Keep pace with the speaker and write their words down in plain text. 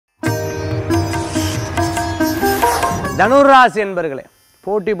தனுராசி என்பர்களே,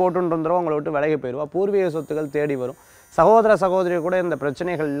 போட்டி போட்டுன்னு இருந்தவங்க உங்களை விட்டு விலகி போயிடுவா. பூர்வீக சொத்துக்கள் தேடி வரும். சகோதர சகோதரி கூட இந்த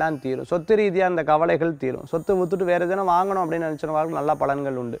பிரச்சனைகள் எல்லாம் தீரும். சொத்து ரீதியாக இந்த கவலைகள் தீரும். சொத்து வித்துட்டு வேறு எதுனா வாங்கணும் அப்படின்னு நினச்சிருவாளுக்கு நல்ல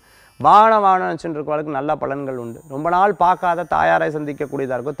பலன்கள் உண்டு. வாகனம் நினச்சிட்டு இருக்கவாளுக்கு நல்ல பலன்கள் உண்டு. ரொம்ப நாள் பார்க்காத தாயாரை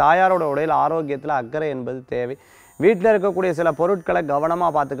சந்திக்கக்கூடியதாக இருக்கும். தாயாரோட உடையில் ஆரோக்கியத்தில் அக்கறை என்பது தேவை. வீட்டில் இருக்கக்கூடிய சில பொருட்களை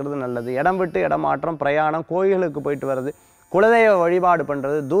கவனமாக பார்த்துக்கிறது நல்லது. இடம் விட்டு இடம் மாற்றம், பிரயாணம், கோயிலுக்கு போயிட்டு வர்றது, குலதெய்வ வழிபாடு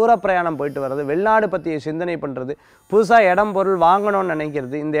பண்ணுறது, தூர பிரயாணம் போயிட்டு வர்றது, வெளிநாடு பற்றிய சிந்தனை பண்ணுறது, புதுசாக இடம் பொருள் வாங்கணும்னு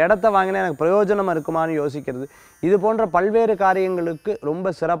நினைக்கிறது, இந்த இடத்த வாங்கினா எனக்கு பிரயோஜனம் இருக்குமான்னு யோசிக்கிறது, இது போன்ற பல்வேறு காரியங்களுக்கு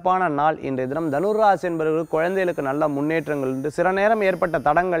ரொம்ப சிறப்பான நாள் இன்றைய தினம். தனுராசி என்பவர்களுக்கு குழந்தைகளுக்கு நல்ல முன்னேற்றங்கள் உண்டு. சில நேரம் ஏற்பட்ட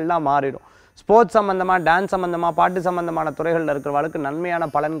தடங்கள்லாம் மாறிடும். ஸ்போர்ட்ஸ் சம்பந்தமாக, டான்ஸ் சம்பந்தமாக, பாட்டு சம்பந்தமான துறைகளில் இருக்கிறவர்களுக்கு நன்மையான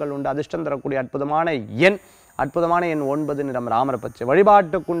பலன்கள் உண்டு. அதிர்ஷ்டம் தரக்கூடிய அற்புதமான எண் 9. நிறம் ராமர் பச்சை.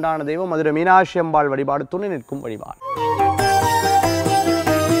 வழிபாட்டுக்குண்டான தெய்வம் மதுரை மீனாட்சி அம்பாள் வழிபாடு. துணை நிற்கும் வழிபாடு.